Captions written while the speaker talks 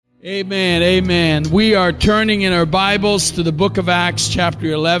Amen, amen. We are turning in our Bibles to the book of Acts, chapter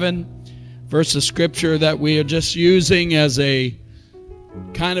 11, verse of Scripture that we are just using as a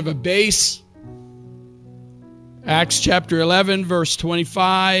kind of a base. Acts chapter 11, verse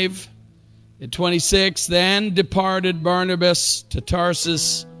 25 and 26. Then departed Barnabas to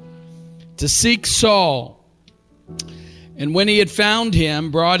Tarsus to seek Saul. And when he had found him,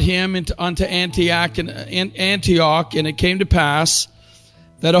 brought him unto Antioch, and it came to pass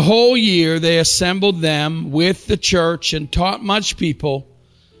that a whole year they assembled them with the church and taught much people,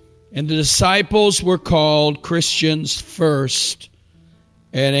 and the disciples were called Christians first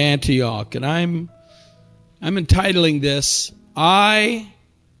at Antioch. And I'm entitling this, I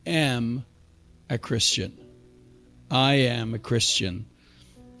am a Christian. I am a Christian.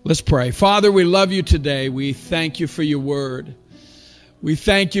 Let's pray. Father, we love you today. We thank you for your word. We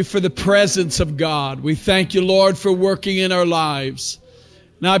thank you for the presence of God. We thank you, Lord, for working in our lives.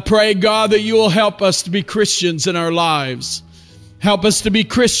 Now I pray, God, that you will help us to be Christians in our lives. Help us to be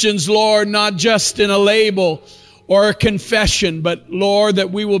Christians, Lord, not just in a label or a confession, but, Lord,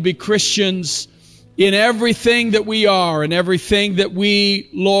 that we will be Christians in everything that we are and everything that we,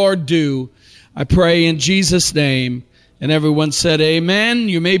 Lord, do. I pray in Jesus' name. And everyone said, amen.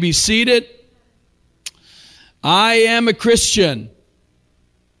 You may be seated. I am a Christian.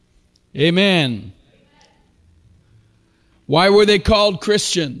 Amen. Why were they called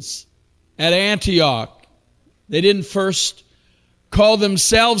Christians at Antioch? They didn't first call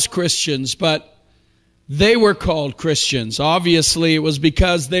themselves Christians, but they were called Christians. Obviously, it was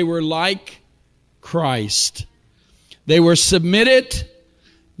because they were like Christ. They were submitted,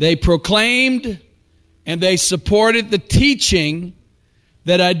 they proclaimed, and they supported the teaching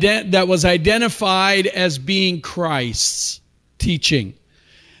that was identified as being Christ's teaching.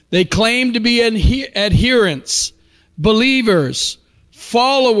 They claimed to be adherents, believers,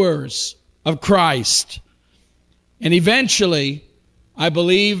 followers of Christ. And eventually, I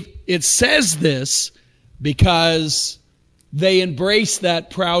believe it says this because they embraced that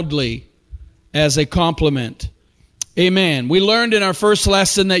proudly as a compliment. Amen. We learned in our first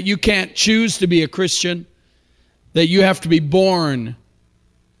lesson that you can't choose to be a Christian, that you have to be born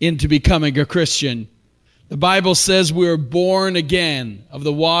into becoming a Christian. The Bible says we are born again of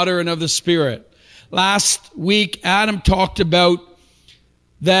the water and of the Spirit. Last week, Adam talked about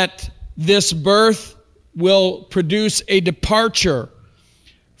that this birth will produce a departure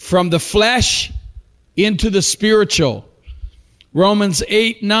from the flesh into the spiritual. Romans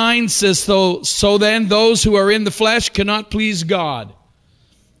 8:9 says, so then those who are in the flesh cannot please God.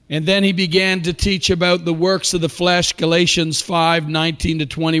 And then he began to teach about the works of the flesh, Galatians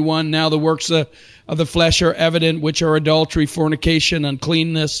 5:19-21. Now the works of the flesh are evident, which are adultery, fornication,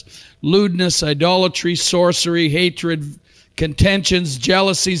 uncleanness, lewdness, idolatry, sorcery, hatred, contentions,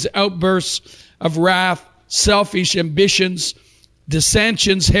 jealousies, outbursts of wrath, selfish ambitions,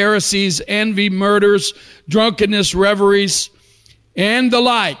 dissensions, heresies, envy, murders, drunkenness, revelries, and the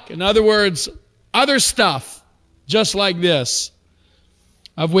like. In other words, other stuff just like this,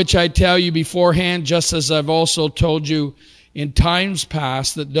 of which I tell you beforehand, just as I've also told you in times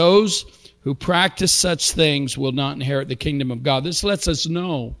past, that those who practice such things will not inherit the kingdom of God. This lets us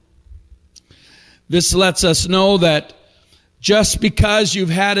know that just because you've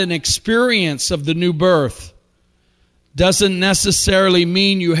had an experience of the new birth doesn't necessarily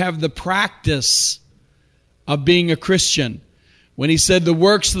mean you have the practice of being a Christian. When he said the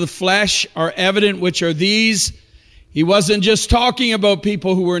works of the flesh are evident, which are these, he wasn't just talking about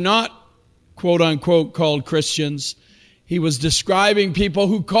people who were not, quote unquote, called Christians. He was describing people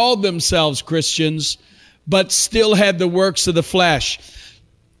who called themselves Christians, but still had the works of the flesh.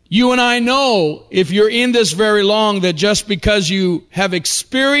 You and I know, if you're in this very long, that just because you have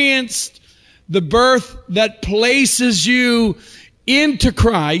experienced the birth that places you into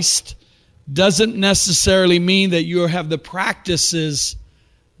Christ doesn't necessarily mean that you have the practices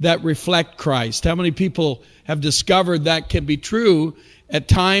that reflect Christ. How many people have discovered that can be true at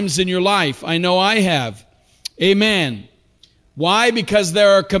times in your life? I know I have. Amen. Why? Because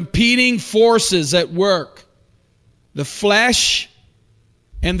there are competing forces at work. The flesh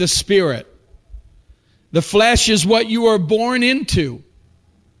and the spirit. The flesh is what you are born into.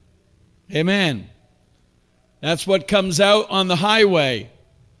 Amen. That's what comes out on the highway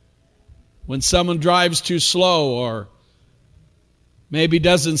when someone drives too slow, or maybe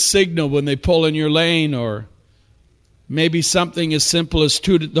doesn't signal when they pull in your lane, or maybe something as simple as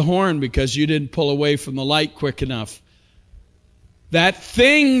tooted the horn because you didn't pull away from the light quick enough. That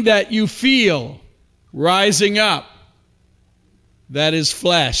thing that you feel rising up, that is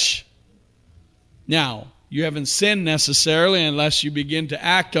flesh. Now, You haven't sinned necessarily unless you begin to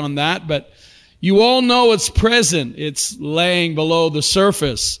act on that, but you all know it's present. It's laying below the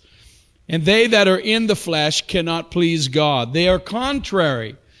surface. And they that are in the flesh cannot please God. They are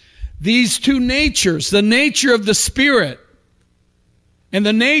contrary. These two natures, the nature of the Spirit and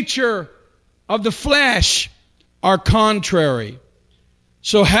the nature of the flesh, are contrary.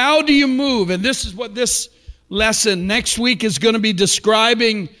 So how do you move? And this is what this lesson next week is going to be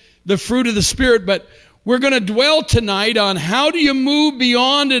describing, the fruit of the Spirit. But we're going to dwell tonight on how do you move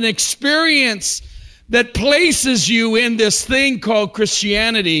beyond an experience that places you in this thing called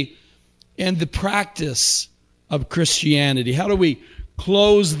Christianity and the practice of Christianity. How do we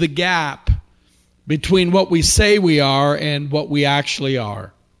close the gap between what we say we are and what we actually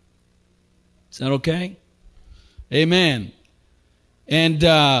are? Is that okay? Amen. And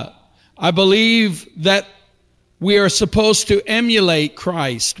I believe that we are supposed to emulate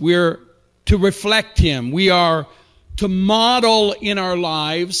Christ. We're to reflect Him. We are to model in our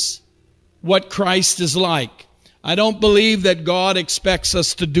lives what Christ is like. I don't believe that God expects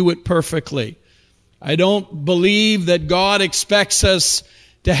us to do it perfectly. I don't believe that God expects us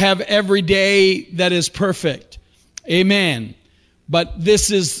to have every day that is perfect. Amen. But this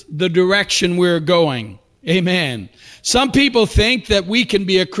is the direction we're going. Amen. Some people think that we can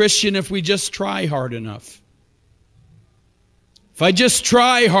be a Christian if we just try hard enough. If I just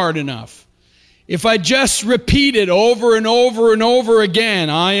try hard enough. If I just repeat it over and over and over again,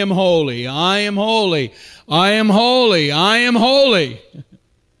 I am holy, I am holy, I am holy, I am holy.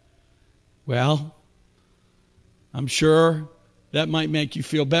 Well, I'm sure that might make you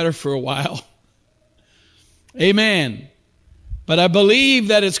feel better for a while. Amen. But I believe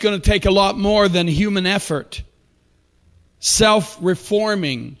that it's going to take a lot more than human effort.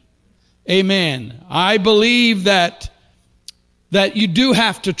 Self-reforming. Amen. I believe that you do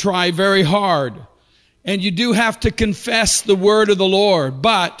have to try very hard. And you do have to confess the word of the Lord.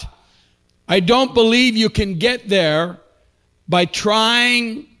 But I don't believe you can get there by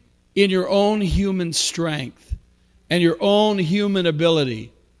trying in your own human strength and your own human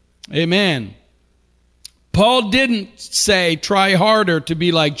ability. Amen. Paul didn't say, try harder to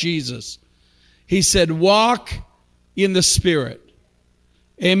be like Jesus. He said, walk in the Spirit.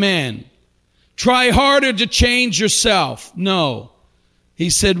 Amen. Try harder to change yourself. No. He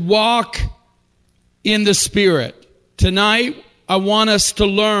said, walk in the Spirit. Tonight, I want us to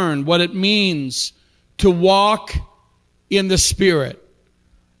learn what it means to walk in the Spirit.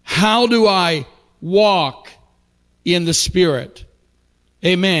 How do I walk in the Spirit?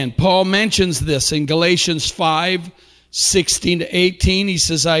 Amen. Paul mentions this in Galatians 5:16-18. He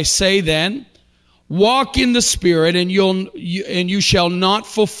says, I say then, walk in the Spirit, and you shall not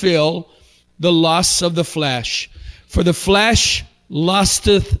fulfill the lusts of the flesh. For the flesh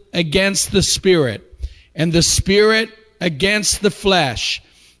lusteth against the Spirit, and the Spirit against the flesh.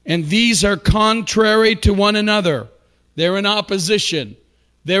 And these are contrary to one another. They're in opposition.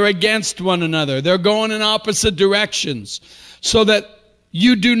 They're against one another. They're going in opposite directions. So that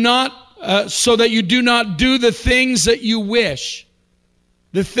you do not do the things that you wish,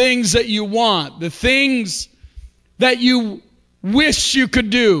 the things that you want, the things that you wish you could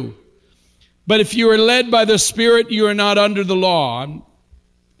do. But if you are led by the Spirit, you are not under the law.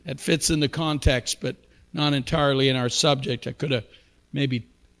 That fits in the context, but not entirely in our subject. I could have maybe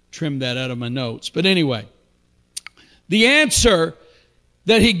trimmed that out of my notes. But anyway, the answer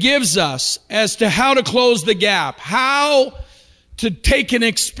that he gives us as to how to close the gap, how to take an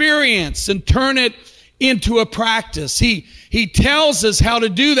experience and turn it into a practice. He tells us how to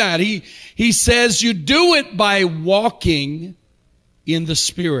do that. He says you do it by walking in the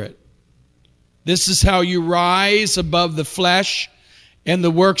Spirit. This is how you rise above the flesh and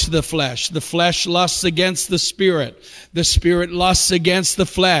the works of the flesh. The flesh lusts against the Spirit. The Spirit lusts against the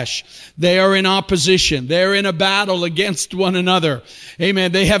flesh. They are in opposition. They're in a battle against one another.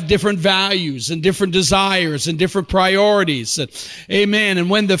 Amen. They have different values and different desires and different priorities. Amen. And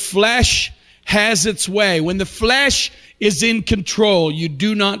when the flesh has its way, when the flesh is in control, you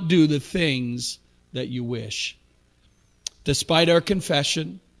do not do the things that you wish. Despite our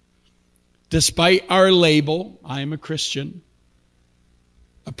confession, despite our label, I am a Christian,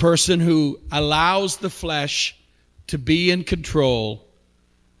 a person who allows the flesh to be in control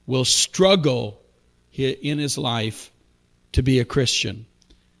will struggle in his life to be a Christian.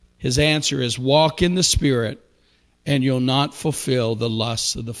 His answer is walk in the Spirit and you'll not fulfill the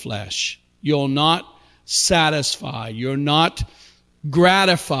lusts of the flesh. You'll not satisfy. You'll not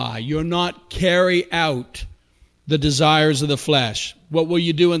gratify. You'll not carry out the desires of the flesh. What will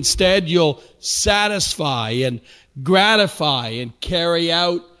you do instead? You'll satisfy and gratify and carry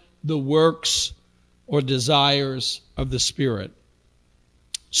out the works or desires of the Spirit.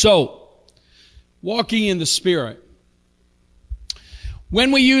 So, walking in the Spirit.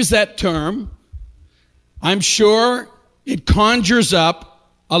 When we use that term, I'm sure it conjures up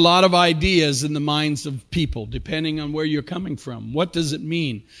a lot of ideas in the minds of people, depending on where you're coming from. What does it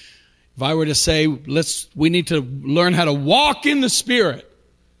mean? If I were to say, we need to learn how to walk in the Spirit,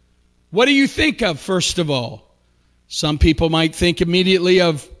 what do you think of, first of all? Some people might think immediately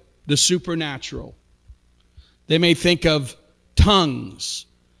of the supernatural. They may think of tongues,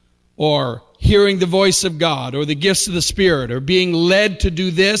 or hearing the voice of God, or the gifts of the Spirit, or being led to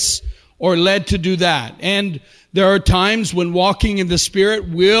do this, or led to do that. And there are times when walking in the Spirit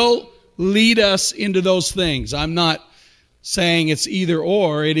will lead us into those things. I'm not saying it's either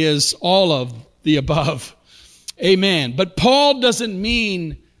or, it is all of the above. Amen. But Paul doesn't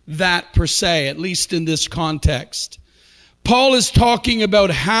mean that per se, at least in this context. Paul is talking about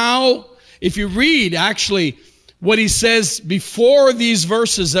how, if you read actually what he says before these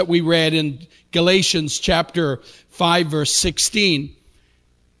verses that we read in Galatians chapter 5 verse 16,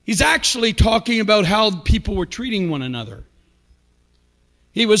 he's actually talking about how people were treating one another.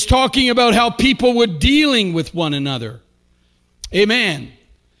 He was talking about how people were dealing with one another. Amen.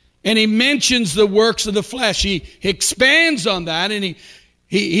 And he mentions the works of the flesh. He expands on that, and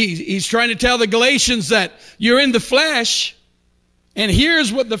he's trying to tell the Galatians that you're in the flesh, and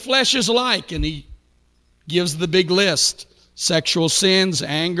here's what the flesh is like. And he gives the big list: sexual sins,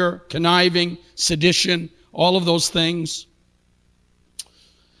 anger, conniving, sedition, all of those things.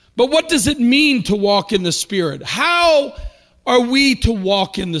 But what does it mean to walk in the Spirit? How are we to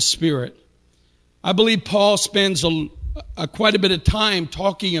walk in the Spirit? I believe Paul spends quite a bit of time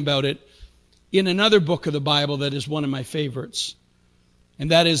talking about it in another book of the Bible that is one of my favorites,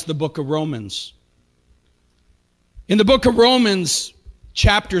 and that is the book of Romans. In the book of Romans,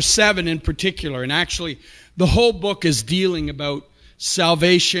 chapter 7 in particular, and actually the whole book is dealing about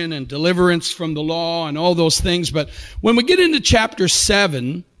salvation and deliverance from the law and all those things, but when we get into chapter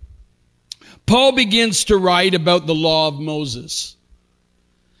 7, Paul begins to write about the law of Moses.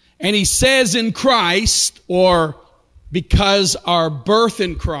 And he says in Christ, or because our birth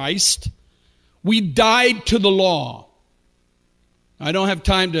in Christ, we died to the law. I don't have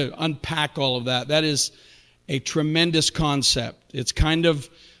time to unpack all of that. That is a tremendous concept. It's kind of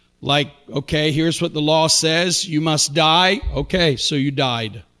like, okay, here's what the law says. You must die. Okay, so you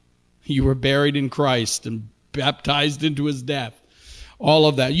died. You were buried in Christ and baptized into his death. All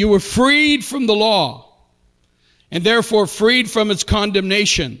of that. You were freed from the law, and therefore freed from its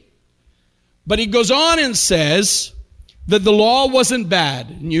condemnation. But he goes on and says that the law wasn't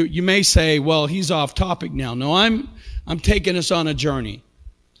bad. And you may say, well, he's off topic now. No, I'm taking us on a journey.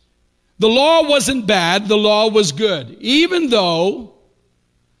 The law wasn't bad, the law was good. Even though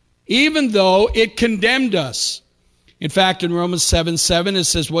it condemned us. In fact, in Romans 7:7, it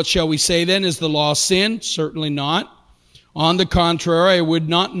says, what shall we say then? Is the law sin? Certainly not. On the contrary, I would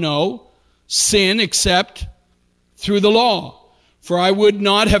not know sin except through the law. For I would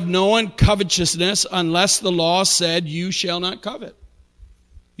not have known covetousness unless the law said, you shall not covet.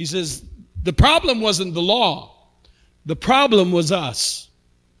 He says, the problem wasn't the law. The problem was us.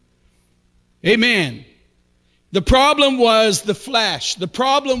 Amen. The problem was the flesh. The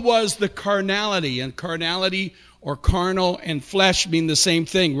problem was the carnality. And carnality or carnal and flesh mean the same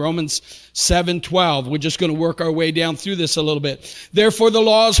thing. Romans 7:12. We're just going to work our way down through this a little bit. Therefore the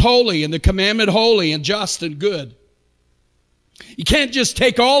law is holy, and the commandment holy and just and good. You can't just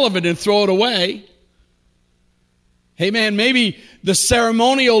take all of it and throw it away. Amen. Maybe the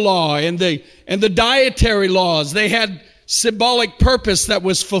ceremonial law and the dietary laws, they had symbolic purpose that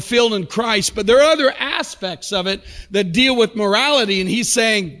was fulfilled in Christ, but there are other aspects of it that deal with morality, and he's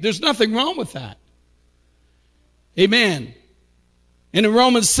saying there's nothing wrong with that. Amen. And in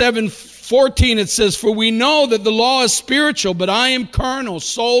Romans 7:14 it says, for we know that the law is spiritual, but I am carnal,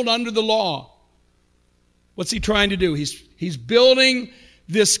 sold under the law. What's he trying to do? He's building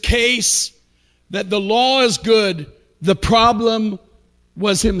this case that the law is good. The problem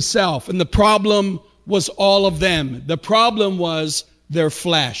was himself, and the problem was all of them. The problem was their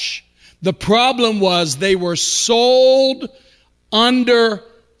flesh. The problem was they were sold under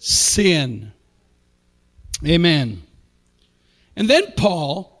sin. Amen. And then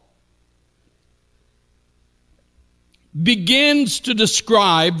Paul begins to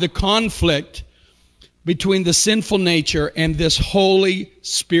describe the conflict between the sinful nature and this holy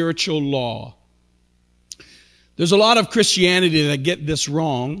spiritual law. There's a lot of Christianity that get this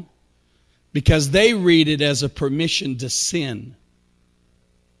wrong because they read it as a permission to sin.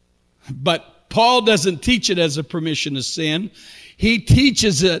 But Paul doesn't teach it as a permission to sin. He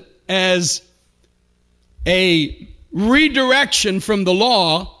teaches it as a redirection from the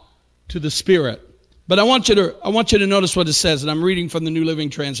law to the Spirit. But I want you to notice what it says, and I'm reading from the New Living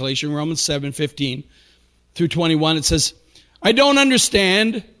Translation, Romans 7:15 through 21. It says, I don't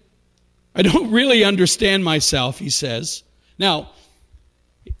really understand myself, he says. Now,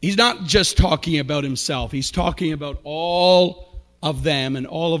 he's not just talking about himself. He's talking about all of them and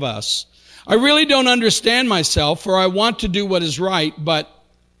all of us. I really don't understand myself, for I want to do what is right, but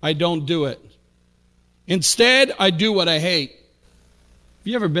I don't do it. Instead, I do what I hate. Have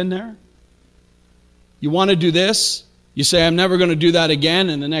you ever been there? You want to do this, you say, I'm never going to do that again,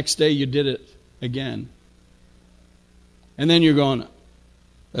 and the next day you did it again. And then you're going,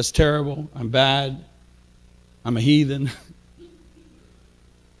 that's terrible, I'm bad, I'm a heathen.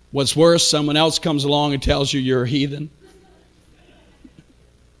 What's worse, someone else comes along and tells you you're a heathen.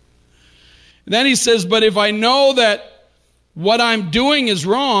 And then he says, but if I know that what I'm doing is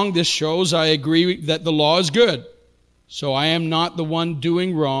wrong, this shows I agree that the law is good. So I am not the one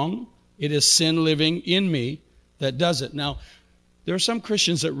doing wrong. It is sin living in me that does it. Now, there are some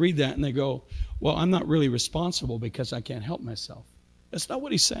Christians that read that and they go, well, I'm not really responsible because I can't help myself. That's not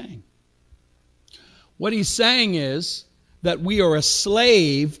what he's saying. What he's saying is that we are a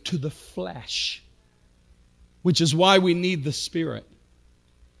slave to the flesh, which is why we need the Spirit.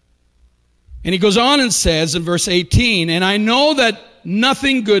 And he goes on and says in verse 18, and I know that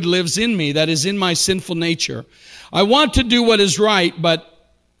nothing good lives in me, that is in my sinful nature. I want to do what is right, but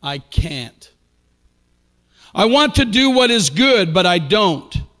I can't. I want to do what is good, but I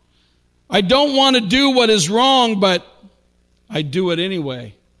don't. I don't want to do what is wrong, but I do it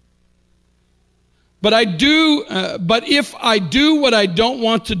anyway. But if I do what I don't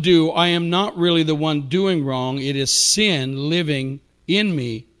want to do, I am not really the one doing wrong. It is sin living in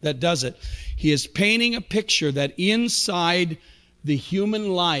me that does it. He is painting a picture that inside the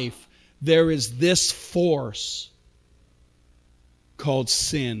human life, there is this force called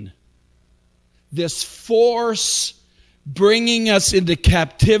sin. This force bringing us into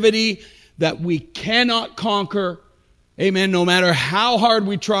captivity that we cannot conquer. Amen. No matter how hard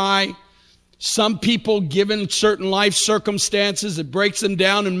we try. Some people, given certain life circumstances, it breaks them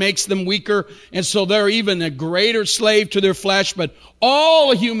down and makes them weaker. And so they're even a greater slave to their flesh. But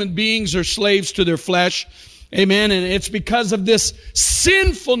all human beings are slaves to their flesh. Amen. And it's because of this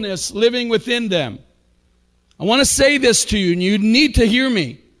sinfulness living within them. I want to say this to you, and you need to hear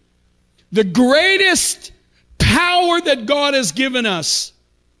me. The greatest power that God has given us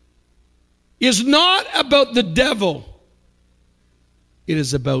is not about the devil. It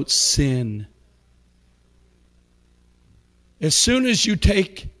is about sin. As soon as you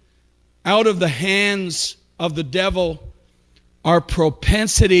take out of the hands of the devil our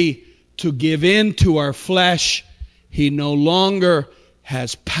propensity to give in to our flesh, he no longer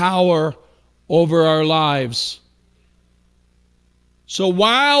has power over our lives. So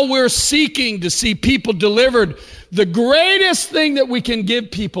while we're seeking to see people delivered, the greatest thing that we can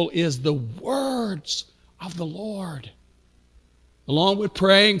give people is the words of the Lord. Along with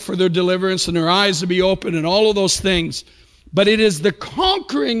praying for their deliverance and their eyes to be open and all of those things. But it is the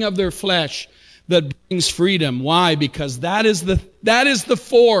conquering of their flesh that brings freedom. Why? Because that is the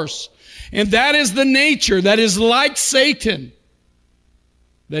force. And that is the nature that is like Satan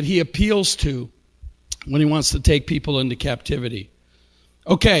that he appeals to when he wants to take people into captivity.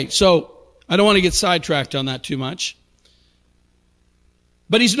 Okay, so I don't want to get sidetracked on that too much.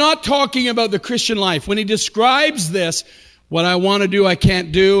 But he's not talking about the Christian life. When he describes this, what I want to do, I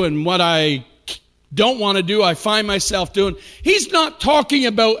can't do, and what I don't want to do, I find myself doing. He's not talking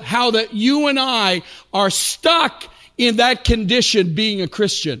about how that you and I are stuck in that condition being a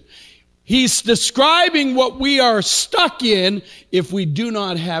Christian. He's describing what we are stuck in if we do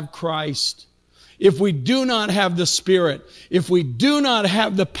not have Christ, if we do not have the Spirit, if we do not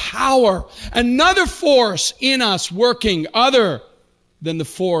have the power, another force in us working other than the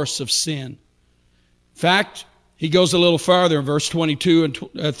force of sin. In fact, he goes a little farther in verse 22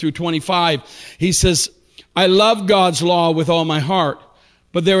 and through 25. He says, I love God's law with all my heart,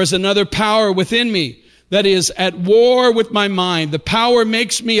 but there is another power within me that is at war with my mind. The power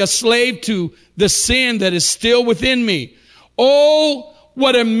makes me a slave to the sin that is still within me. Oh,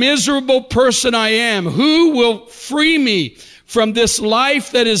 what a miserable person I am. Who will free me from this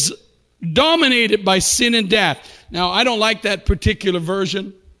life that is dominated by sin and death? Now, I don't like that particular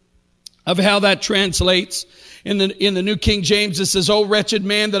version of how that translates. In the New King James, it says, "O wretched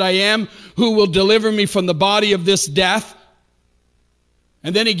man that I am, who will deliver me from the body of this death?"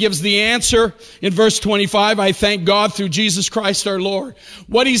 And then he gives the answer in verse 25, "I thank God through Jesus Christ our Lord."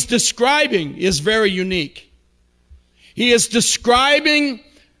 What he's describing is very unique. He is describing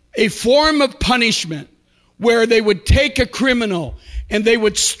a form of punishment where they would take a criminal and they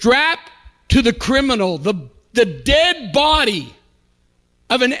would strap to the criminal the dead body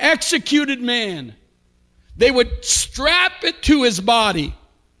of an executed man. They would strap it to his body.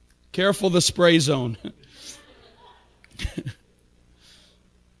 Careful the spray zone.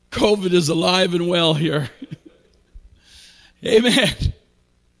 COVID is alive and well here. Amen.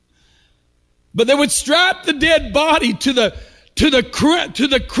 But they would strap the dead body to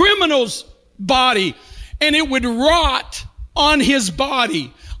the criminal's body, and it would rot on his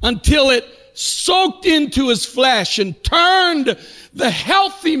body until it soaked into his flesh and turned the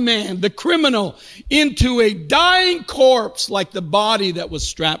healthy man, the criminal, into a dying corpse like the body that was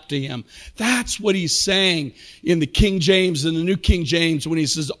strapped to him. That's what he's saying in the King James and the New King James when he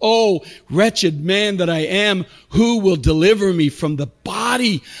says, "Oh, wretched man that I am, who will deliver me from the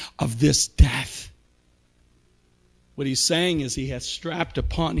body of this death?" What he's saying is he has strapped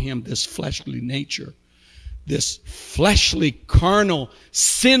upon him this fleshly nature, this fleshly, carnal,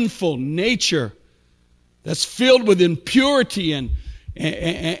 sinful nature that's filled with impurity and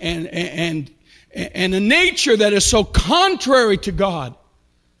a nature that is so contrary to God.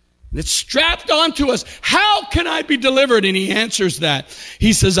 And it's strapped onto us. How can I be delivered? And he answers that.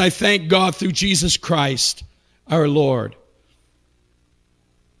 He says, "I thank God through Jesus Christ, our Lord."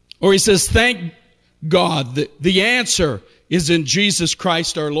 Or he says, thank God. The answer is in Jesus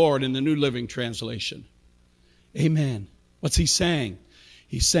Christ, our Lord, in the New Living Translation. Amen. What's he saying?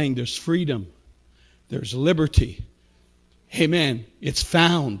 He's saying there's freedom. There's liberty. Amen. It's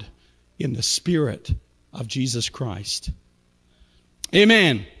found in the Spirit of Jesus Christ.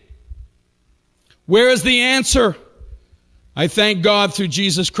 Amen. Where is the answer? I thank God through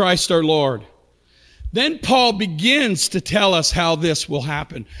Jesus Christ our Lord. Then Paul begins to tell us how this will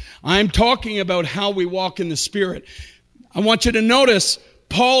happen. I'm talking about how we walk in the Spirit. I want you to notice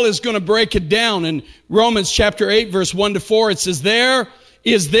Paul is going to break it down in Romans chapter 8, verse 1 to 4. It says, "There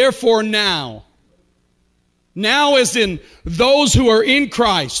is therefore now." Now as in those who are in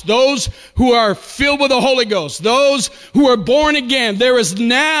Christ, those who are filled with the Holy Ghost, those who are born again. There is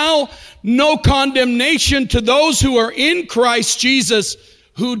now no condemnation to those who are in Christ Jesus,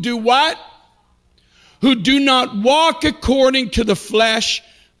 who do what? Who do not walk according to the flesh,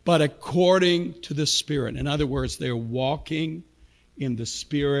 but according to the Spirit. In other words, they're walking in the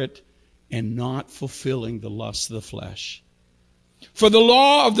Spirit and not fulfilling the lusts of the flesh. For the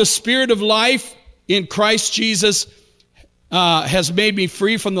law of the Spirit of life in Christ Jesus has made me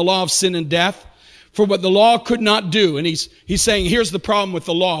free from the law of sin and death. For what the law could not do. And he's saying, here's the problem with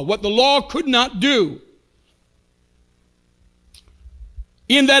the law. What the law could not do,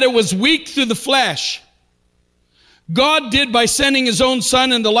 in that it was weak through the flesh, God did by sending his own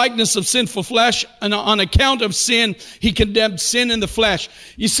Son in the likeness of sinful flesh, and on account of sin, he condemned sin in the flesh.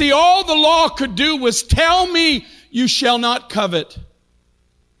 You see, all the law could do was tell me, you shall not covet.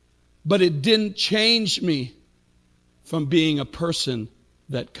 But it didn't change me from being a person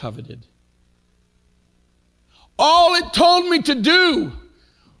that coveted. All it told me to do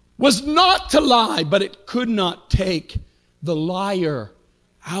was not to lie, but it could not take the liar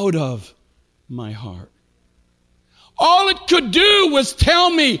out of my heart. All it could do was tell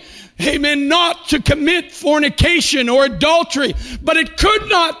me, amen, not to commit fornication or adultery, but it could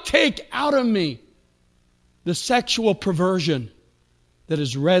not take out of me the sexual perversion that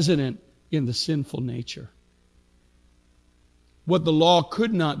is resident in the sinful nature. What the law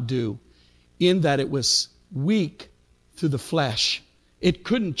could not do, in that it was weak through the flesh. It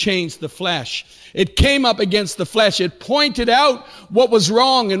couldn't change the flesh. It came up against the flesh. It pointed out what was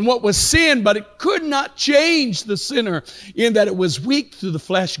wrong and what was sin, but it could not change the sinner, in that it was weak through the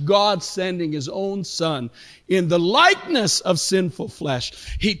flesh. God sending his own Son in the likeness of sinful flesh.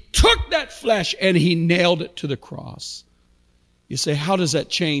 He took that flesh and he nailed it to the cross. You say, how does that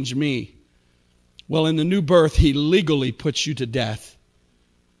change me? Well, in the new birth, he legally puts you to death.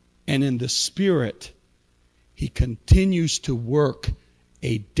 And in the Spirit, he continues to work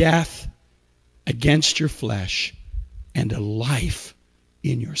a death against your flesh and a life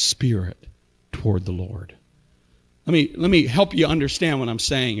in your spirit toward the Lord. Let me help you understand what I'm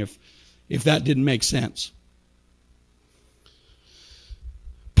saying if that didn't make sense.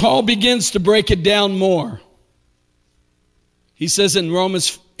 Paul begins to break it down more. He says in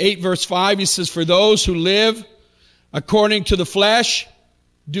Romans 8 verse 5, he says, for those who live according to the flesh,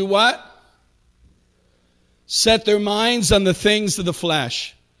 do what? Set their minds on the things of the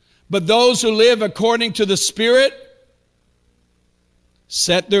flesh. But those who live according to the Spirit,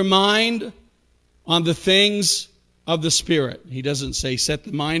 set their mind on the things of the Spirit. He doesn't say set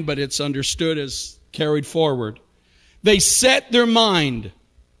the mind, but it's understood as carried forward. They set their mind.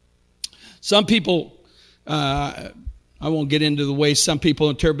 Some people I won't get into the way some people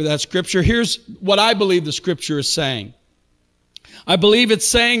interpret that scripture. Here's what I believe the scripture is saying. I believe it's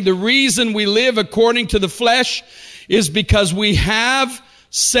saying the reason we live according to the flesh is because we have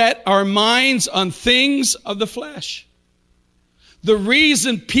set our minds on things of the flesh. The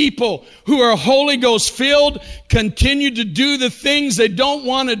reason people who are Holy Ghost filled continue to do the things they don't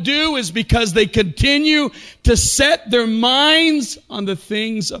want to do is because they continue to set their minds on the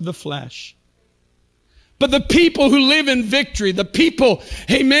things of the flesh. But the people who live in victory, the people,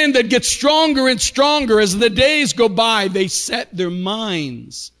 amen, that get stronger and stronger as the days go by, they set their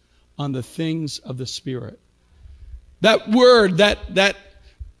minds on the things of the Spirit. That word,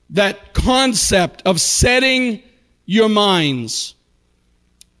 that concept of setting your minds.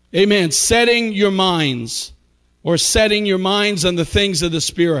 Amen. Setting your minds, or setting your minds on the things of the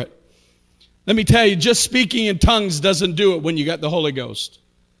Spirit. Let me tell you, just speaking in tongues doesn't do it when you got the Holy Ghost.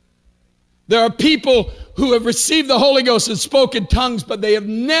 There are people who have received the Holy Ghost and spoken tongues, but they have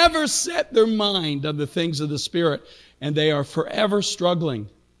never set their mind on the things of the Spirit, and they are forever struggling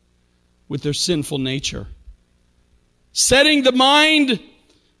with their sinful nature. Setting the mind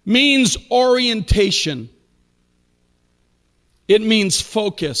means orientation. It means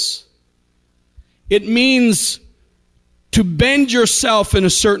focus. It means to bend yourself in a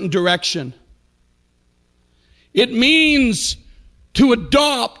certain direction. It means to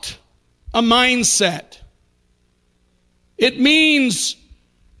adopt a mindset. It means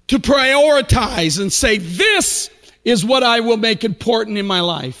to prioritize and say, this is what I will make important in my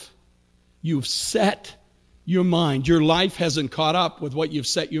life. You've set your mind. Your life hasn't caught up with what you've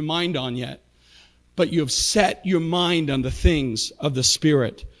set your mind on yet, but you've set your mind on the things of the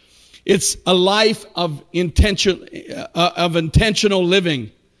Spirit. It's a life of intentional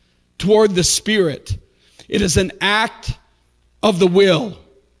living toward the Spirit. It is an act of the will.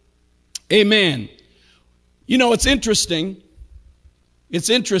 Amen. You know, it's interesting. It's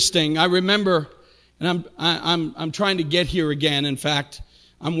interesting. I remember, and I'm trying to get here again. In fact,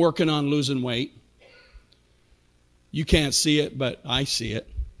 I'm working on losing weight. You can't see it, but I see it.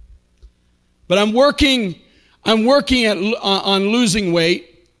 But I'm working on losing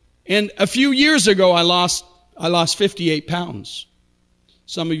weight. And a few years ago, I lost 58 pounds.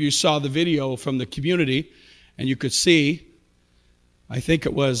 Some of you saw the video from the community, and you could see. I think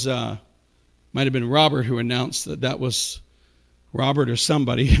it was might have been Robert who announced that was Robert or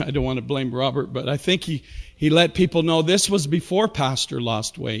somebody. I don't want to blame Robert, but I think he let people know this was before Pastor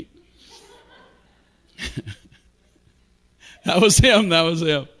lost weight. That was him.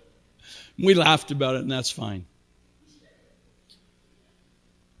 We laughed about it, and that's fine.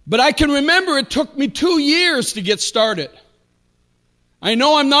 But I can remember it took me 2 years to get started. I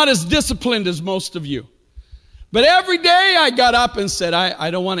know I'm not as disciplined as most of you. But every day I got up and said,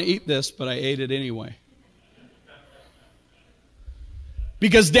 I don't want to eat this, but I ate it anyway.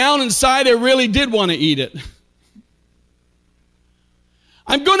 Because down inside I really did want to eat it.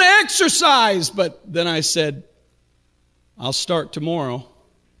 I'm going to exercise, but then I said, I'll start tomorrow.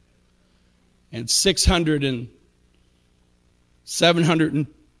 And 600 and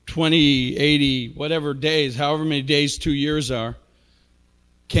 720, 80, whatever days, however many days 2 years are,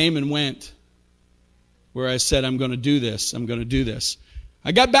 came and went. Where I said, I'm going to do this. I'm going to do this.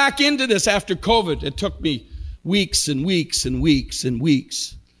 I got back into this after COVID. It took me weeks and weeks and weeks and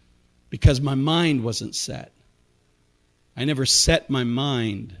weeks because my mind wasn't set. I never set my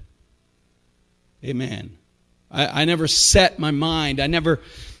mind. Amen. I never set my mind. I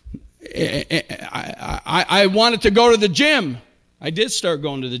wanted to go to the gym. I did start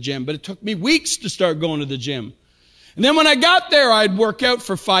going to the gym, but it took me weeks to start going to the gym. And then when I got there, I'd work out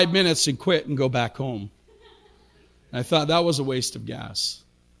for 5 minutes and quit and go back home. I thought that was a waste of gas.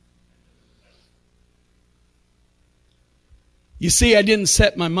 You see, I didn't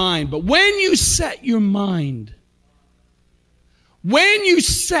set my mind. But when you set your mind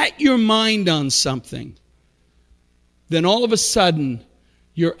on something, then all of a sudden,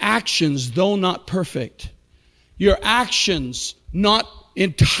 your actions, though not perfect, your actions not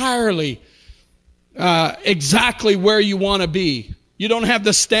entirely exactly where you want to be. You don't have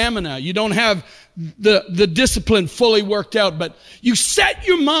the stamina. You don't have the discipline fully worked out, but you set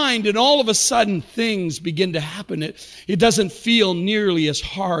your mind and all of a sudden things begin to happen. It doesn't feel nearly as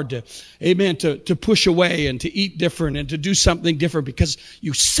hard to push away and to eat different and to do something different because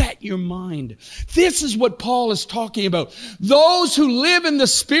you set your mind. This is what Paul is talking about. Those who live in the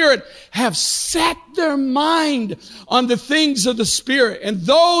Spirit have set their mind on the things of the Spirit, and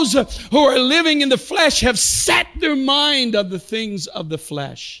those who are living in the flesh have set their mind on the things of the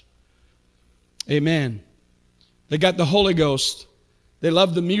flesh. Amen. They got the Holy Ghost. They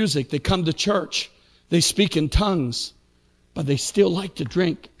love the music. They come to church. They speak in tongues, but they still like to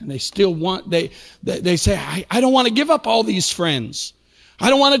drink, and they still want, they say, I don't want to give up all these friends. I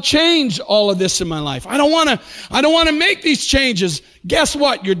don't want to change all of this in my life. I don't want to make these changes. Guess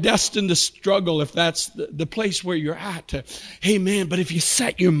what? You're destined to struggle if that's the place where you're at. Hey man, but if you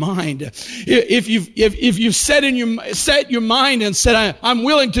set your mind, if you've set your mind and said, I'm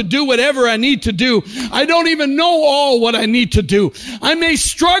willing to do whatever I need to do. I don't even know all what I need to do. I may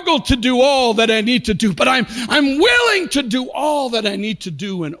struggle to do all that I need to do, but I'm willing to do all that I need to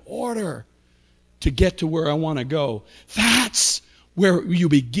do in order to get to where I want to go. That's where you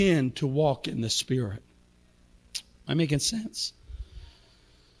begin to walk in the Spirit. Am I making sense?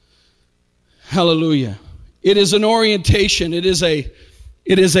 Hallelujah. It is an orientation. It is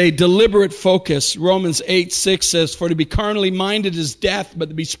a deliberate focus. Romans 8:6 says, for to be carnally minded is death, but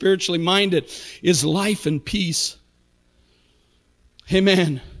to be spiritually minded is life and peace.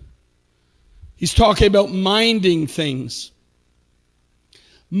 Amen. He's talking about minding things.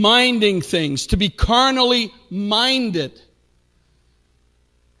 Minding things. To be carnally minded.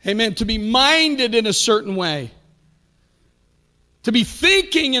 Amen. To be minded in a certain way. To be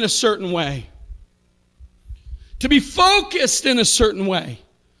thinking in a certain way. To be focused in a certain way.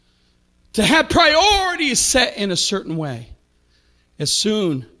 To have priorities set in a certain way. As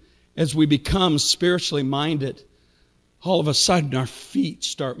soon as we become spiritually minded, all of a sudden our feet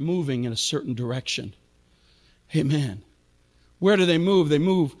start moving in a certain direction. Amen. Where do they move? They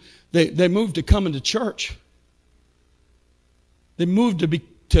move to come into church. They move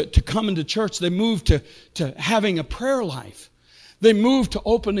to come into church. They move to having a prayer life. They move to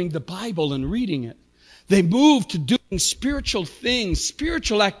opening the Bible and reading it. They move to doing spiritual things,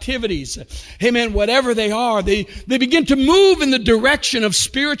 spiritual activities. Amen. Whatever they are, they begin to move in the direction of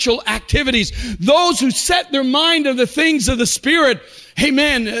spiritual activities. Those who set their mind on the things of the Spirit,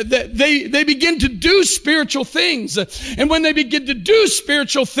 amen, they begin to do spiritual things. And when they begin to do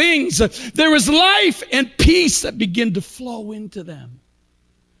spiritual things, there is life and peace that begin to flow into them.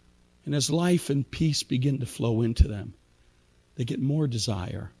 And as life and peace begin to flow into them, they get more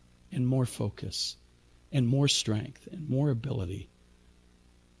desire and more focus and more strength and more ability.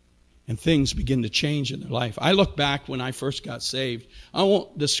 And things begin to change in their life. I look back when I first got saved. I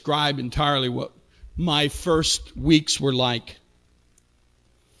won't describe entirely what my first weeks were like.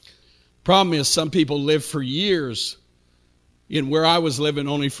 Problem is, some people live for years in where I was living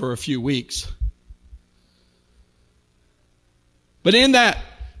only for a few weeks. But in that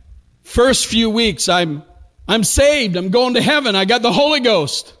first few weeks, I'm saved. I'm going to heaven. I got the Holy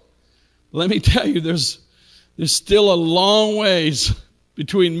Ghost. Let me tell you, there's still a long ways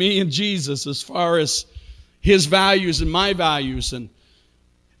between me and Jesus as far as His values and my values and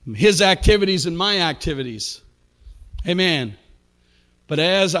His activities and my activities. Amen. But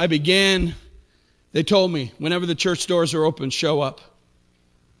as I began, they told me, whenever the church doors are open, show up.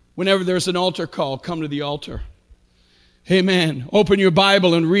 Whenever there's an altar call, come to the altar. Amen. Open your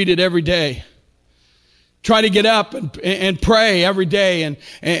Bible and read it every day. Try to get up and pray every day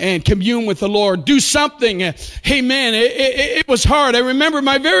and commune with the Lord. Do something. Amen. It was hard. I remember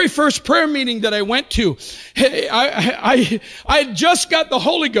my very first prayer meeting that I went to. I just got the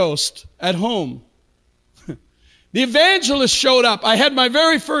Holy Ghost at home. The evangelist showed up. I had my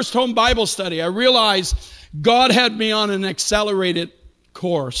very first home Bible study. I realized God had me on an accelerated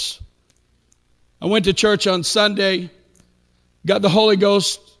course. I went to church on Sunday, got the Holy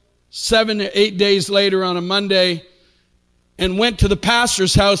Ghost 7 to 8 days later on a Monday, and went to the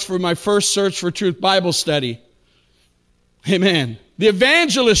pastor's house for my first Search for Truth Bible study. Amen. The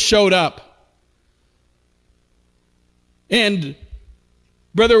evangelist showed up. And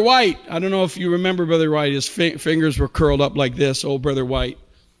Brother White, I don't know if you remember Brother White, his fingers were curled up like this, old Brother White.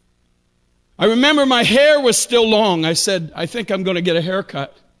 I remember my hair was still long. I said, I think I'm going to get a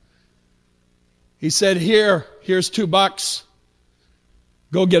haircut. He said, here's $2.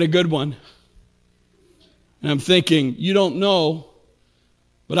 Go get a good one. And I'm thinking, you don't know,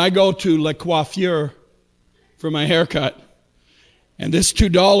 but I go to Le Coiffeur for my haircut. And this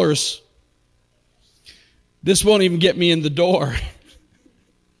 $2, this won't even get me in the door.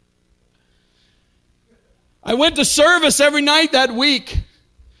 I went to service every night that week.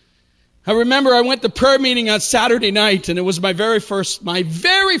 I remember I went to prayer meeting on Saturday night, and it was my very first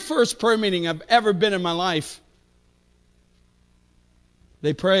prayer meeting I've ever been in my life.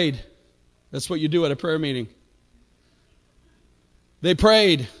 They prayed. That's what you do at a prayer meeting. They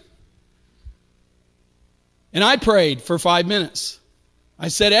prayed. And I prayed for 5 minutes. I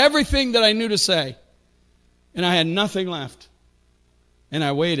said everything that I knew to say. And I had nothing left. And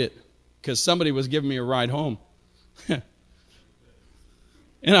I waited because somebody was giving me a ride home. And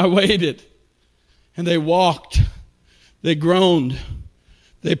I waited. And they walked, they groaned,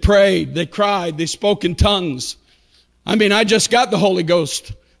 they prayed, they cried, they spoke in tongues. I mean, I just got the Holy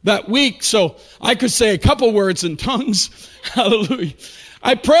Ghost that week, so I could say a couple words in tongues. Hallelujah.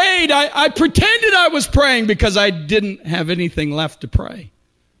 I prayed. I pretended I was praying because I didn't have anything left to pray.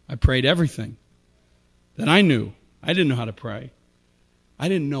 I prayed everything that I knew. I didn't know how to pray. I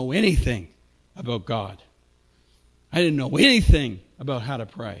didn't know anything about God. I didn't know anything about how to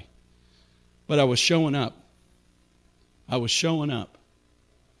pray. But I was showing up. I was showing up.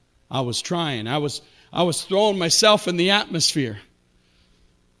 I was trying. I was throwing myself in the atmosphere.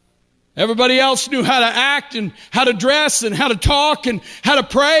 Everybody else knew how to act and how to dress and how to talk and how to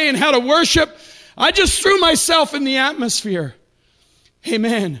pray and how to worship. I just threw myself in the atmosphere.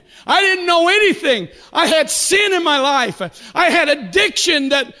 Amen. I didn't know anything. I had sin in my life. I had addiction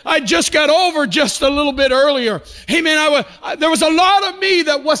that I just got over just a little bit earlier. Amen. There was a lot of me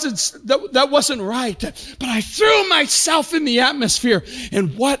that wasn't right. But I threw myself in the atmosphere.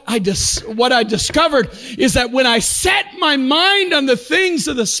 And what I discovered is that when I set my mind on the things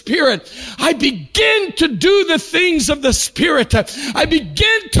of the Spirit, I begin to do the things of the Spirit. I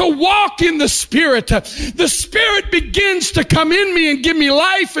begin to walk in the Spirit. The Spirit begins to come in me and give me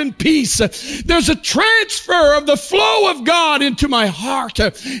life and peace. There's a transfer of the flow of God into my heart.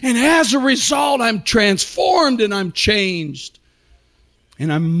 And as a result, I'm transformed and I'm changed.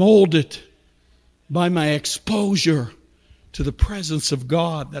 And I'm molded by my exposure to the presence of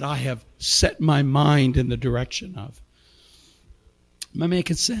God that I have set my mind in the direction of. Am I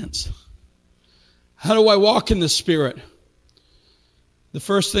making sense? How do I walk in the Spirit? The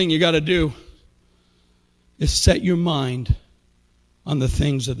first thing you got to do is set your mind on the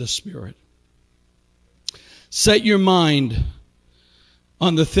things of the Spirit. Set your mind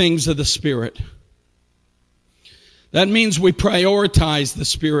on the things of the Spirit. That means we prioritize the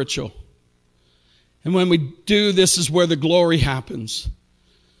spiritual. And when we do, this is where the glory happens.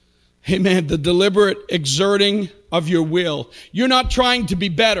 Amen. The deliberate exerting of your will. You're not trying to be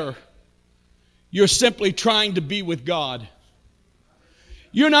better. You're simply trying to be with God.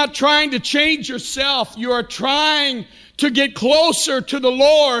 You're not trying to change yourself. You are trying to get closer to the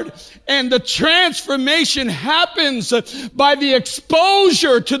Lord. And the transformation happens by the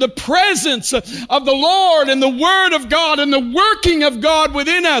exposure to the presence of the Lord and the Word of God and the working of God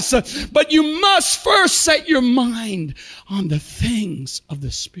within us. But you must first set your mind on the things of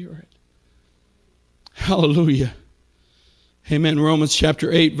the Spirit. Hallelujah. Amen. Romans chapter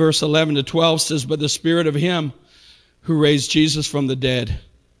 8, verse 11 to 12 says, "But the Spirit of Him who raised Jesus from the dead.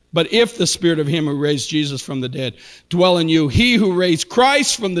 But if the Spirit of Him who raised Jesus from the dead dwell in you, He who raised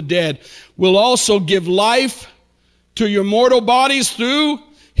Christ from the dead will also give life to your mortal bodies through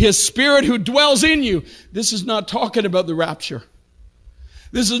His Spirit who dwells in you." This is not talking about the rapture.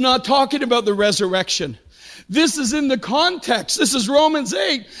 This is not talking about the resurrection. This is in the context. This is Romans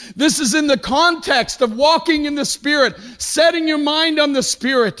 8. This is in the context of walking in the Spirit, setting your mind on the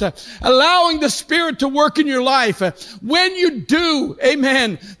Spirit, allowing the Spirit to work in your life. When you do,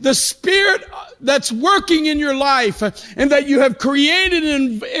 amen, the Spirit that's working in your life and that you have created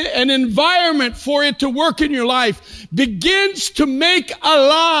an environment for it to work in your life begins to make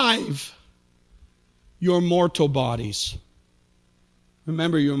alive your mortal bodies.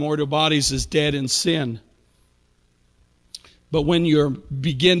 Remember, your mortal bodies is dead in sin. But when you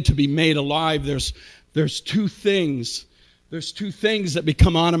begin to be made alive, there's two things. There's two things that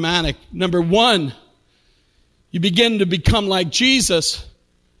become automatic. Number one, you begin to become like Jesus.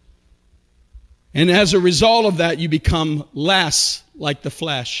 And as a result of that, you become less like the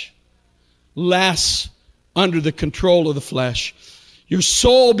flesh. Less under the control of the flesh. Your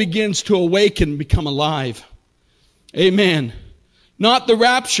soul begins to awaken and become alive. Amen. Not the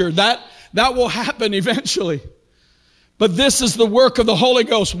rapture. That will happen eventually. But this is the work of the Holy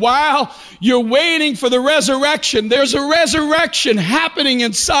Ghost. While you're waiting for the resurrection, there's a resurrection happening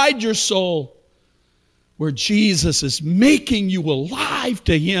inside your soul where Jesus is making you alive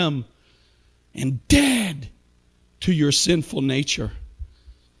to Him and dead to your sinful nature.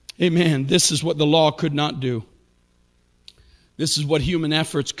 Amen. This is what the law could not do. This is what human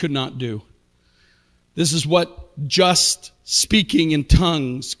efforts could not do. This is what just speaking in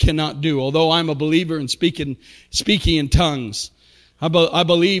tongues cannot do. Although I'm a believer in speaking in tongues, I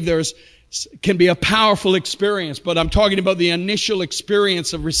believe can be a powerful experience. But I'm talking about the initial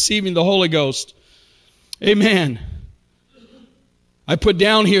experience of receiving the Holy Ghost. Amen. I put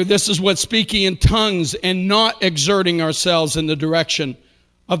down here, this is what speaking in tongues and not exerting ourselves in the direction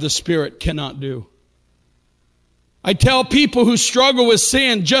of the Spirit cannot do. I tell people who struggle with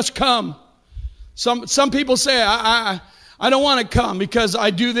sin, just come. Some people say, I don't want to come because I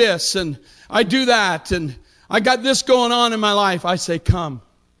do this and I do that, and I got this going on in my life. I say, come.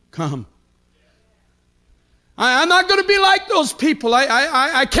 I'm not going to be like those people.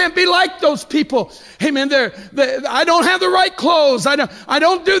 I can't be like those people. Hey man, I don't have the right clothes. I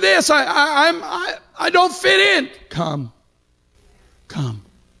don't do this. I don't fit in. Come.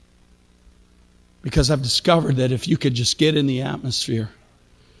 Because I've discovered that if you could just get in the atmosphere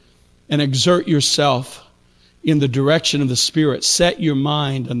and exert yourself in the direction of the Spirit, set your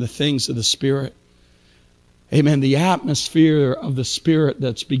mind on the things of the Spirit. Amen. The atmosphere of the Spirit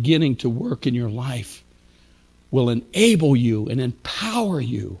that's beginning to work in your life will enable you and empower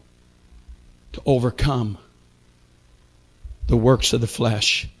you to overcome the works of the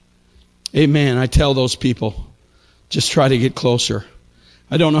flesh. Amen. I tell those people, just try to get closer.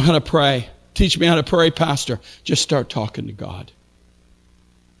 I don't know how to pray. Teach me how to pray, Pastor. Just start talking to God.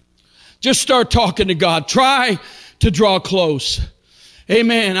 Just start talking to God. Try to draw close.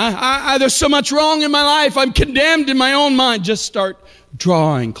 Amen. There's so much wrong in my life. I'm condemned in my own mind. Just start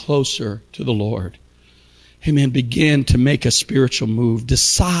drawing closer to the Lord. Amen. Begin to make a spiritual move.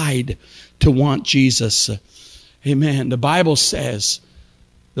 Decide to want Jesus. Amen. The Bible says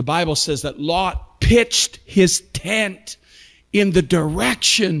that Lot pitched his tent in the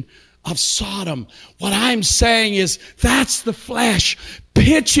direction of Sodom. What I'm saying is that's the flesh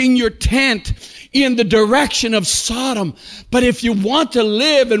pitching your tent in the direction of Sodom. But if you want to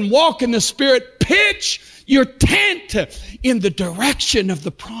live and walk in the Spirit, pitch your tent in the direction of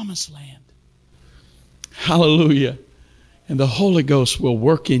the promised land. Hallelujah. And the Holy Ghost will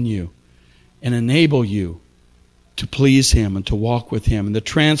work in you and enable you to please Him and to walk with Him. And the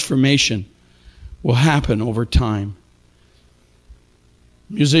transformation will happen over time.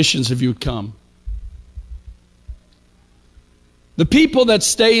 Musicians, if you would come. The people that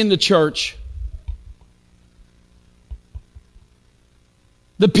stay in the church,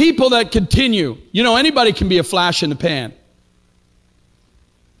 the people that continue, anybody can be a flash in the pan.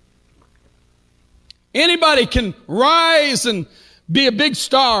 Anybody can rise and be a big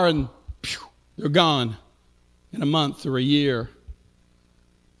star and they're gone in a month or a year.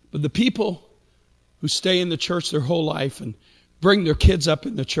 But the people who stay in the church their whole life and bring their kids up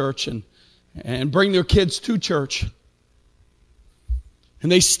in the church and bring their kids to church,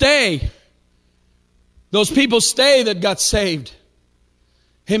 and they stay. Those people stay that got saved.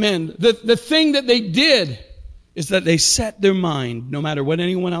 Amen. The thing that they did is that they set their mind, no matter what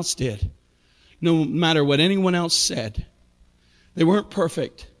anyone else did, no matter what anyone else said. They weren't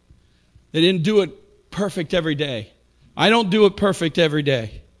perfect. They didn't do it perfect every day. I don't do it perfect every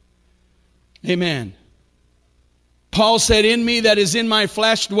day. Amen. Paul said, in me that is in my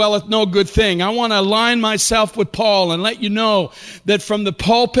flesh dwelleth no good thing. I want to align myself with Paul and let you know that from the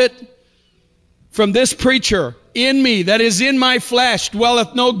pulpit, from this preacher, in me that is in my flesh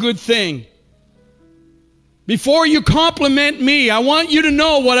dwelleth no good thing. Before you compliment me, I want you to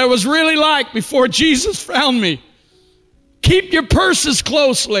know what I was really like before Jesus found me. Keep your purses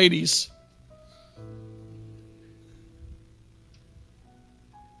close, ladies.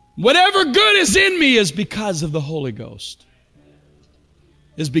 Whatever good is in me is because of the Holy Ghost.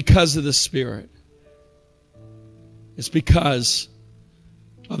 Is because of the Spirit. It's because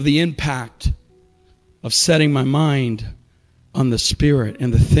of the impact of setting my mind on the Spirit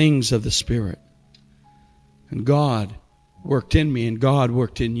and the things of the Spirit. And God worked in me and God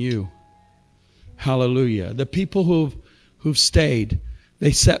worked in you. Hallelujah. The people who've stayed,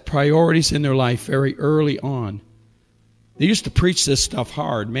 they set priorities in their life very early on. They used to preach this stuff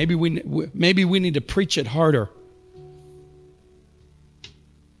hard. Maybe we need to preach it harder.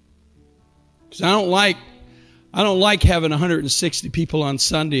 Because I don't like having 160 people on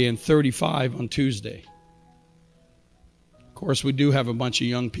Sunday and 35 on Tuesday. Of course, we do have a bunch of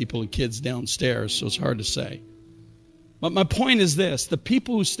young people and kids downstairs, so it's hard to say. But my point is this: the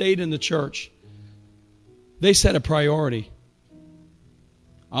people who stayed in the church, they set a priority.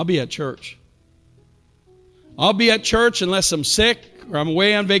 I'll be at church. I'll be at church unless I'm sick or I'm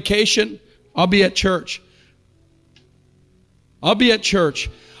away on vacation. I'll be at church. I'll be at church.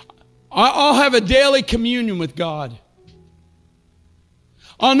 I'll have a daily communion with God.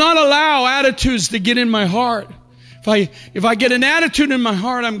 I'll not allow attitudes to get in my heart. If I get an attitude in my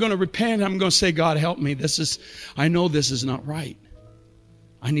heart, I'm going to repent. I'm going to say, God, help me. I know this is not right.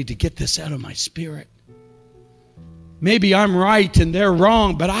 I need to get this out of my spirit. Maybe I'm right and they're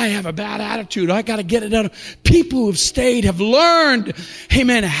wrong, but I have a bad attitude. I got to get it out. People who have stayed have learned,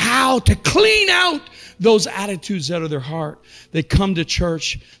 amen, how to clean out those attitudes out of their heart. They come to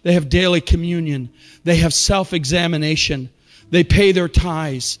church. They have daily communion. They have self-examination. They pay their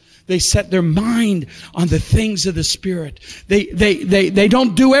tithes. They set their mind on the things of the Spirit. They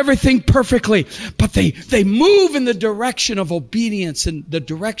don't do everything perfectly, but they move in the direction of obedience and the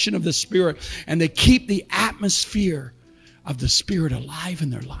direction of the Spirit, and they keep the atmosphere of the Spirit alive in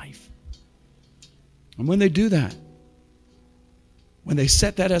their life. And when they do that, when they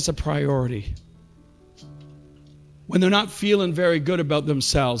set that as a priority, when they're not feeling very good about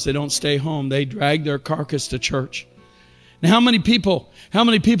themselves, they don't stay home. They drag their carcass to church. Now, how many people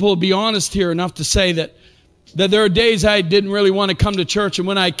will be honest here enough to say that there are days I didn't really want to come to church, and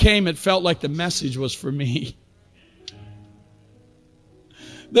when I came, it felt like the message was for me.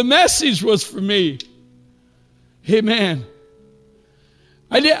 The message was for me. Amen.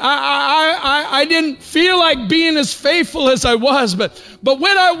 I didn't feel like being as faithful as I was, but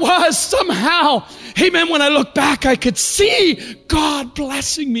when I was, somehow, amen, when I look back, I could see God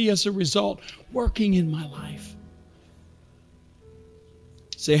blessing me as a result, working in my life.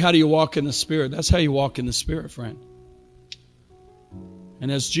 Say, how do you walk in the Spirit? That's how you walk in the Spirit, friend.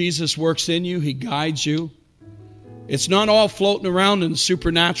 And as Jesus works in you, He guides you. It's not all floating around in the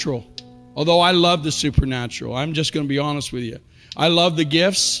supernatural, although I love the supernatural. I'm just going to be honest with you. I love the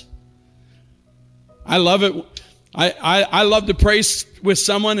gifts. I love it. I love to pray with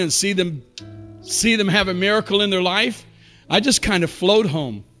someone and see them have a miracle in their life. I just kind of float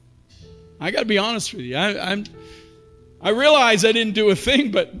home. I got to be honest with you. I realize I didn't do a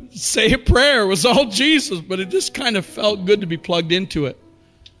thing, but say a prayer. It was all Jesus, but it just kind of felt good to be plugged into it.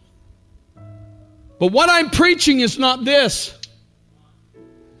 But what I'm preaching is not this.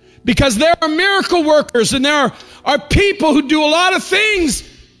 Because there are miracle workers and there are people who do a lot of things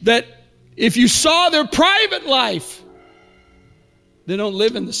that if you saw their private life, they don't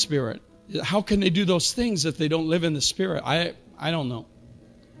live in the Spirit. How can they do those things if they don't live in the Spirit? I don't know.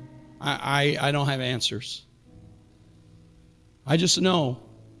 I don't have answers. I just know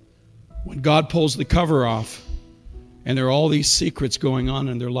when God pulls the cover off and there are all these secrets going on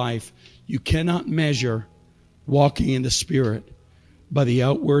in their life, you cannot measure walking in the Spirit by the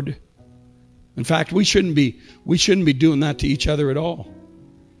outward. In fact, we shouldn't be doing that to each other at all.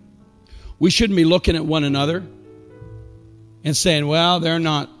 We shouldn't be looking at one another and saying, well, they're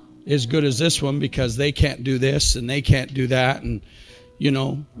not as good as this one because they can't do this and they can't do that. And,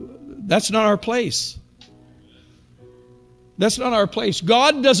 that's not our place. That's not our place.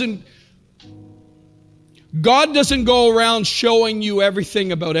 God doesn't go around showing you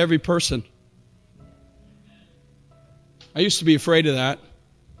everything about every person. I used to be afraid of that.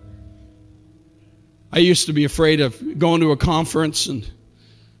 I used to be afraid of going to a conference and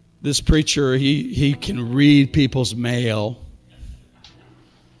this preacher, he can read people's mail.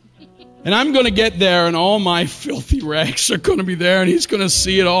 And I'm going to get there and all my filthy rags are going to be there and he's going to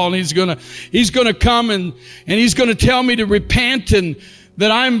see it all and he's going to come and he's going to tell me to repent and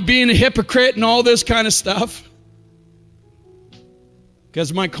that I'm being a hypocrite and all this kind of stuff.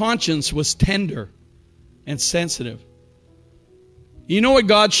 Because my conscience was tender and sensitive. You know what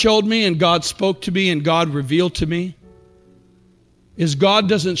God showed me and God spoke to me and God revealed to me? Is God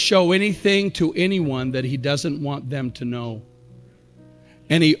doesn't show anything to anyone that He doesn't want them to know.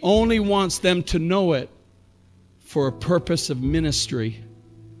 And He only wants them to know it for a purpose of ministry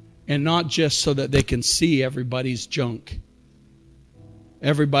and not just so that they can see everybody's junk,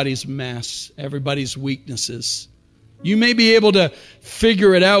 everybody's mess, everybody's weaknesses. You may be able to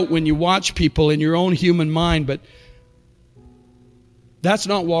figure it out when you watch people in your own human mind, but that's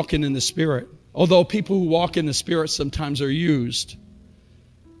not walking in the Spirit. Although people who walk in the Spirit sometimes are used.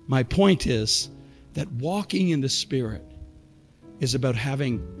 My point is that walking in the Spirit is about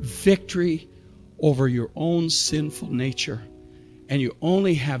having victory over your own sinful nature. And you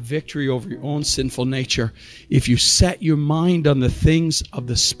only have victory over your own sinful nature if you set your mind on the things of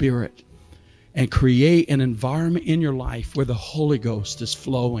the Spirit and create an environment in your life where the Holy Ghost is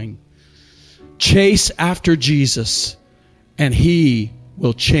flowing. Chase after Jesus, and He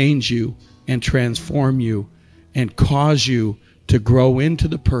will change you and transform you and cause you to grow into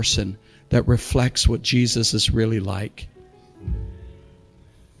the person that reflects what Jesus is really like.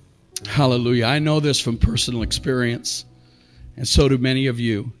 Hallelujah. I know this from personal experience, and so do many of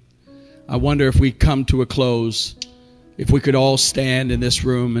you. I wonder if we come to a close, if we could all stand in this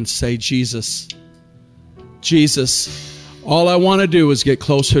room and say, Jesus, all I want to do is get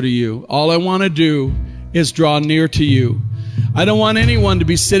closer to you. All I want to do is draw near to you. I don't want anyone to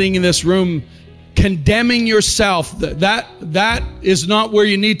be sitting in this room condemning yourself. That is not where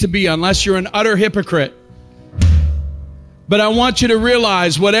you need to be unless you're an utter hypocrite. But I want you to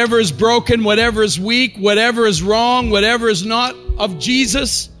realize whatever is broken, whatever is weak, whatever is wrong, whatever is not of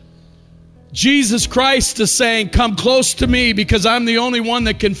Jesus, Jesus Christ is saying, come close to me because I'm the only one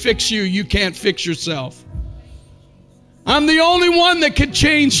that can fix you. You can't fix yourself. I'm the only one that can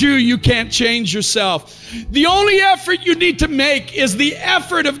change you. You can't change yourself. The only effort you need to make is the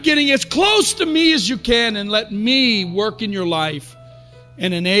effort of getting as close to me as you can and let me work in your life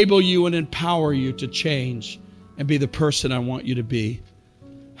and enable you and empower you to change and be the person I want you to be.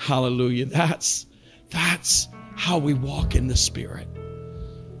 Hallelujah. That's how we walk in the Spirit.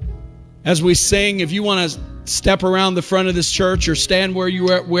 As we sing, if you want to step around the front of this church or stand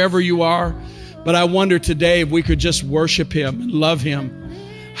wherever you are, but I wonder today if we could just worship Him and love Him.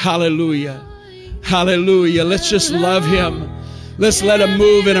 Hallelujah. Hallelujah. Let's just love Him. Let's let Him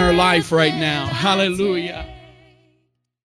move in our life right now. Hallelujah.